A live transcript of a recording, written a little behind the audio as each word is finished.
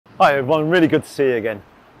Hi everyone, really good to see you again.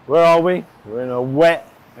 Where are we? We're in a wet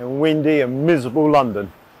and windy and miserable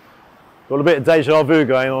London. Got a bit of deja vu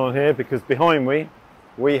going on here because behind me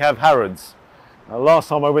we have Harrods. Now, last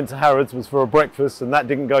time I went to Harrods was for a breakfast and that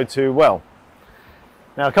didn't go too well.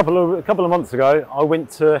 Now a couple of months ago I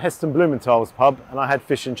went to Heston Blumenthal's pub and I had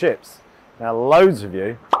fish and chips. Now loads of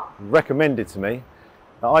you recommended to me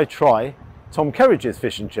that I try Tom Kerridge's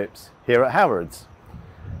fish and chips here at Harrods.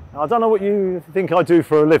 Now, I don't know what you think I do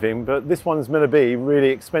for a living, but this one's going to be really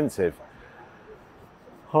expensive.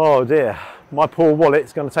 Oh dear, my poor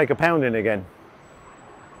wallet's going to take a pounding again.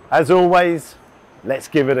 As always, let's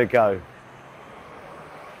give it a go.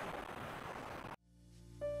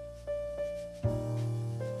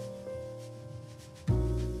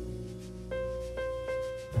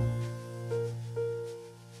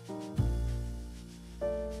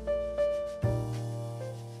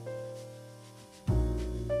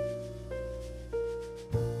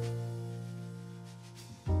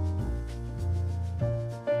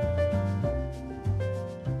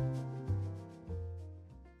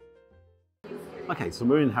 Okay, so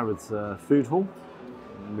we're in Harrods food hall.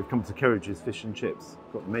 And we've come to Kerridge's Fish and Chips.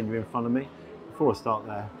 Got the menu in front of me. Before I start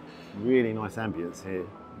there, really nice ambience here.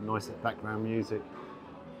 Nice background music.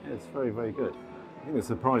 Yeah, it's very, very good. I think what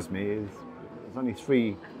surprised me is there's only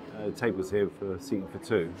 3 tables here for seating for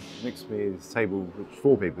 2. Next to me is a table which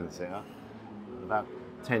 4 people can sit at. About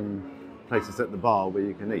 10 places at the bar where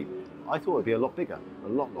you can eat. I thought it'd be a lot bigger, a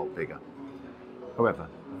lot bigger. However,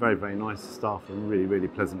 very, very nice staff and really, really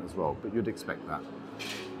pleasant as well, but you'd expect that.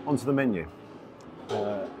 Onto the menu.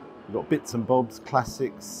 We've got bits and bobs,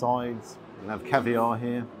 classics, sides. We have caviar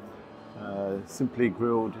here, simply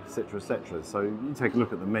grilled, etc, etc. So you take a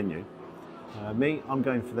look at the menu. I'm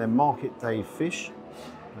going for their market day fish.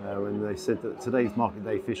 And they said that today's market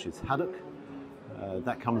day fish is haddock.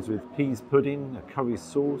 That comes with peas pudding, a curry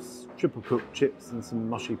sauce, triple cooked chips and some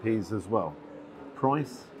mushy peas as well.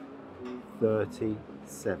 Price?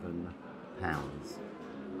 £37.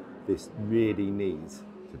 This really needs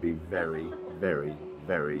to be very, very,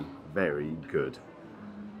 very, very good.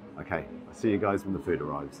 Okay, I'll see you guys when the food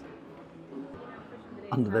arrives.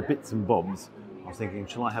 Under their bits and bobs, I was thinking,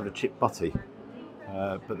 shall I have a chip butty?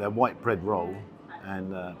 But their white bread roll and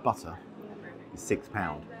butter is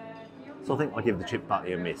 £6. So I think I'll give the chip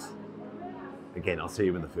butty a miss. Again, I'll see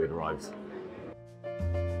you when the food arrives.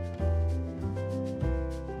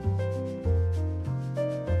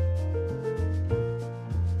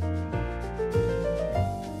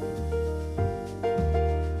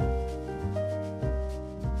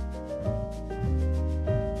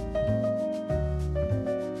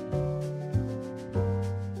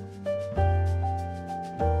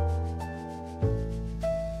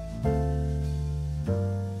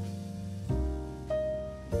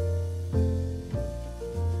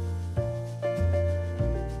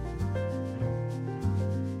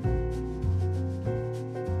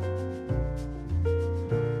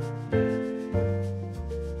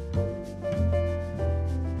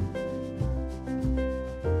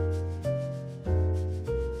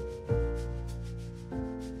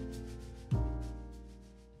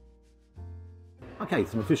 Okay,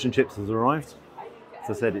 so my fish and chips has arrived.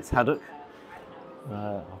 As I said, it's haddock.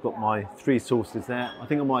 I've got my 3 sauces there. I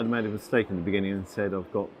think I might have made a mistake in the beginning and said I've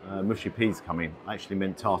got mushy peas coming. I actually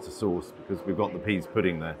meant tartar sauce because we've got the peas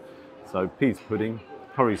pudding there. So peas pudding,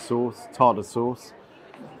 curry sauce, tartar sauce,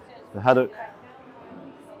 the haddock,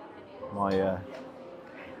 my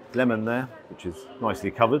lemon there, which is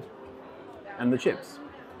nicely covered, and the chips.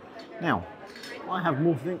 Now, I have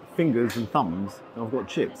more fingers and thumbs than I've got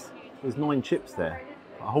chips. There's 9 chips there.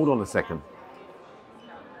 Hold on a second.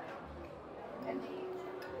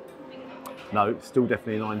 No, still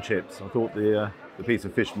definitely 9 chips. I thought the piece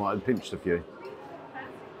of fish might have pinched a few.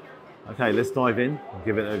 Okay, let's dive in and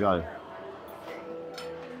give it a go.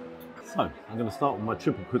 So, I'm going to start with my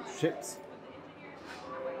triple cooked chips.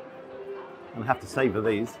 I'm going to have to savour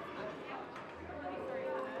these.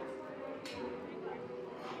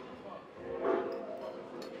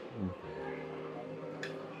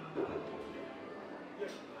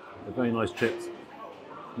 They're very nice chips,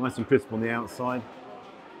 nice and crisp on the outside,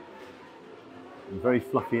 and very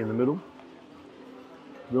fluffy in the middle.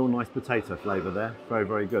 Real nice potato flavour there, very,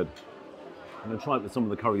 very good. I'm going to try it with some of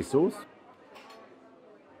the curry sauce.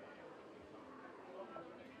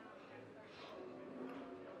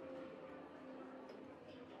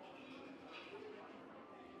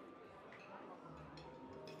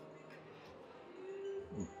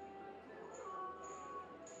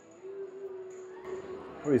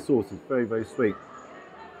 Curry sauce is very, very sweet.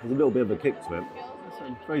 There's a little bit of a kick to it. It's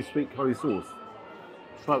a very sweet curry sauce.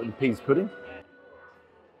 Try it with the peas pudding.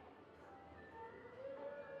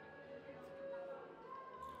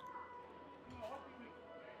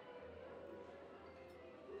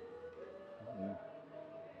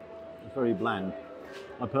 It's very bland.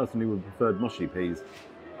 I personally would have preferred mushy peas.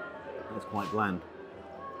 That's quite bland.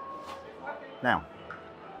 Now,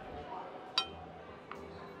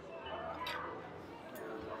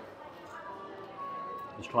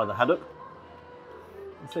 let's try the haddock.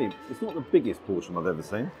 Let's see, it's not the biggest portion I've ever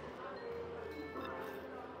seen.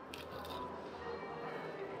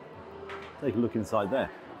 Take a look inside there.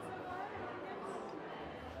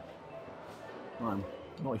 Right,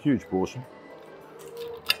 not a huge portion.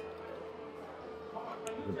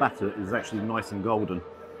 The batter is actually nice and golden.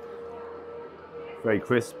 Very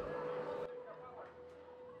crisp.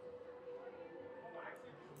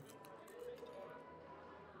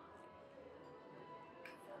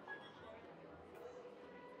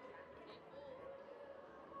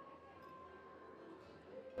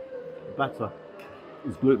 The batter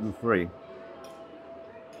is gluten-free.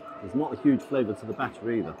 There's not a huge flavour to the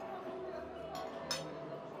batter either.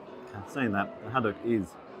 And saying that, the haddock is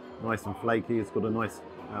nice and flaky. It's got a nice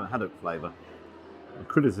haddock flavour. The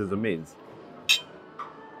criticism is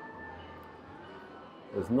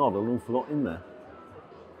there's not an awful lot in there.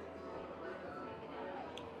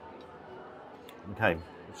 Okay,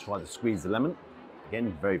 let's try to squeeze the lemon.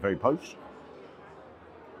 Again, very, very poached.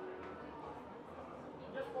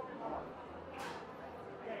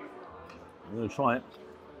 I'm going to try it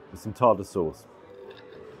with some tartar sauce.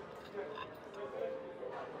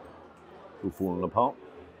 It's all falling apart.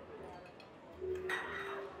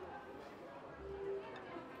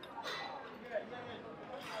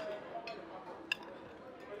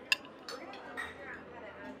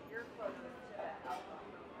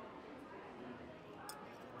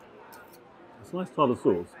 It's nice tartar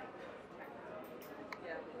sauce.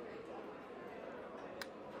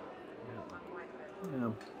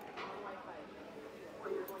 Yeah.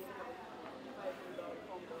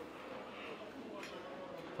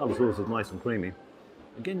 Tartar sauce is nice and creamy.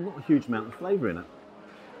 Again, not a huge amount of flavour in it.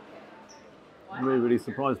 I'm really, really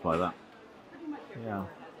surprised by that. Yeah.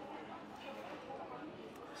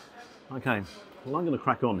 Okay, well I'm going to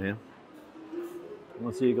crack on here. And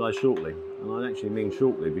I'll see you guys shortly. And I actually mean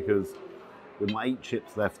shortly because with my 8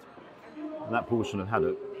 chips left and that portion of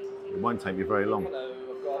haddock, it won't take me very long.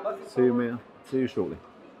 See you shortly.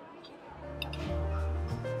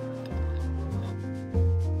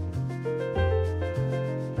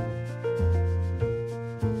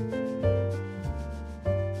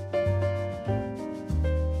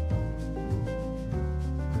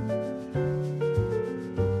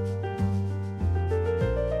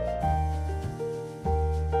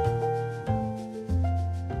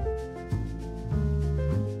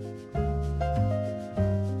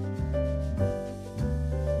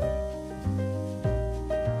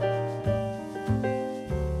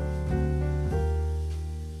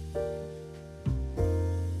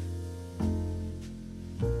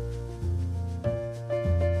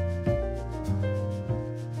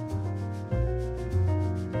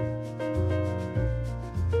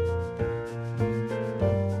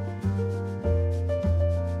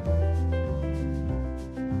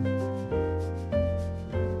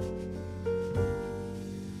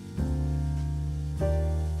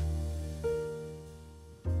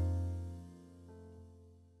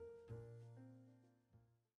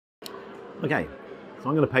 Okay, so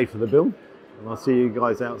I'm going to pay for the bill and I'll see you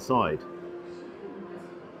guys outside.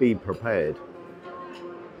 Be prepared.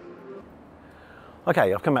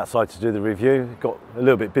 Okay, I've come outside to do the review. Got a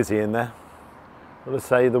little bit busy in there. But let's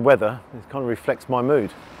say the weather kind of reflects my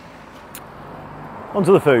mood.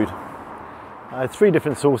 Onto the food. 3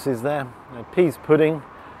 different sauces there. Peas pudding,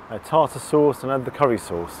 tartar sauce and the curry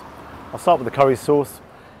sauce. I'll start with the curry sauce.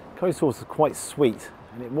 Curry sauce is quite sweet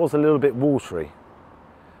and it was a little bit watery.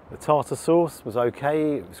 The tartar sauce was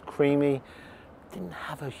okay, it was creamy, didn't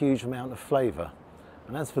have a huge amount of flavour.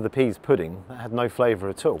 And as for the peas pudding, that had no flavour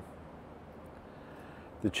at all.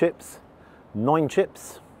 The chips, 9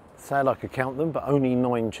 chips, sad I could count them, but only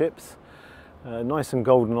 9 chips. Nice and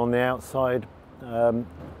golden on the outside,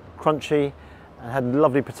 crunchy, and had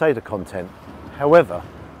lovely potato content. However,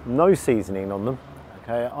 no seasoning on them.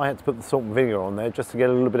 Okay, I had to put the salt and vinegar on there just to get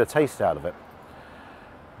a little bit of taste out of it.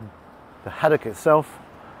 The haddock itself,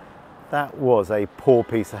 that was a poor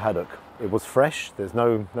piece of haddock. It was fresh, there's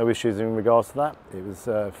no issues in regards to that. It was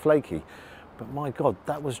flaky, but my God,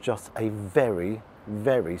 that was just a very,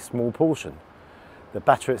 very small portion. The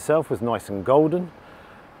batter itself was nice and golden,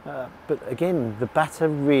 but again, the batter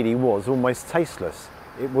really was almost tasteless.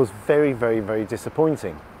 It was very, very, very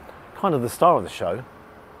disappointing. Kind of the star of the show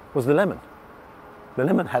was the lemon. The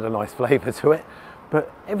lemon had a nice flavour to it,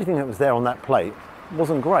 but everything that was there on that plate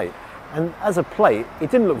wasn't great. And as a plate,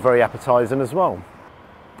 it didn't look very appetising as well.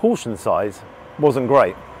 Portion size wasn't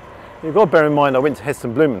great. You've got to bear in mind I went to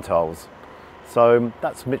Heston Blumenthal's, so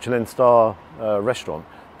that's Michelin star restaurant.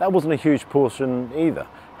 That wasn't a huge portion either.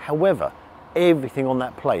 However, everything on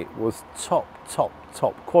that plate was top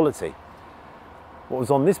quality. What was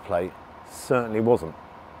on this plate certainly wasn't.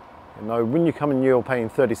 You know, when you come and you're paying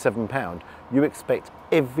 £37, you expect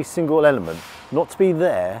every single element not to be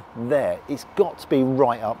there. It's got to be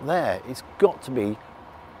right up there. It's got to be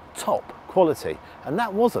top quality, and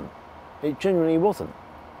that wasn't. It genuinely wasn't.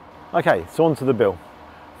 Okay, so on to the bill.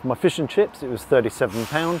 For my fish and chips, it was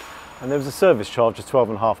 £37, and there was a service charge of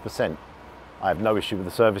 12.5%. I have no issue with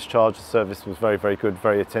the service charge. The service was very, very good,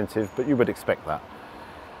 very attentive, but you would expect that.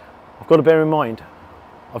 I've got to bear in mind,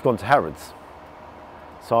 I've gone to Harrods,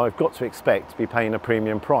 so I've got to expect to be paying a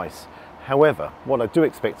premium price. However, what I do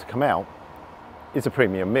expect to come out is a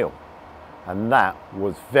premium meal, and that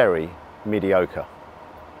was very mediocre.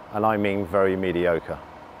 And I mean very mediocre.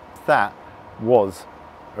 That was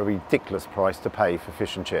a ridiculous price to pay for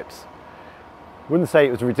fish and chips. Wouldn't say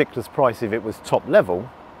it was a ridiculous price if it was top level,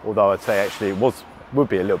 although I'd say actually it would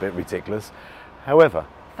be a little bit ridiculous. However,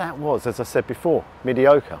 that was, as I said before,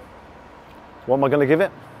 mediocre. What am I going to give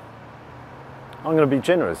it? I'm going to be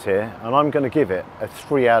generous here, and I'm going to give it a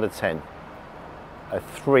 3 out of 10. A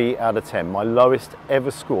 3 out of 10, my lowest ever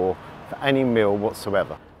score for any meal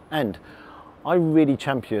whatsoever. And I really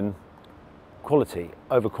champion quality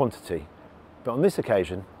over quantity, but on this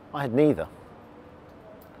occasion, I had neither.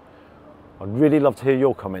 I'd really love to hear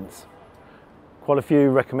your comments. Quite a few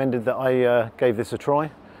recommended that I gave this a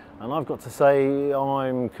try, and I've got to say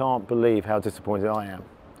I can't believe how disappointed I am.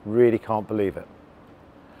 Really can't believe it.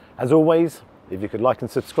 As always, if you could like and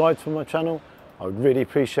subscribe to my channel, I would really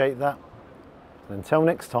appreciate that. And until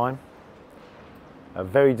next time, a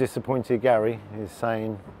very disappointed Gary is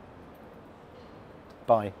saying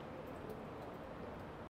bye.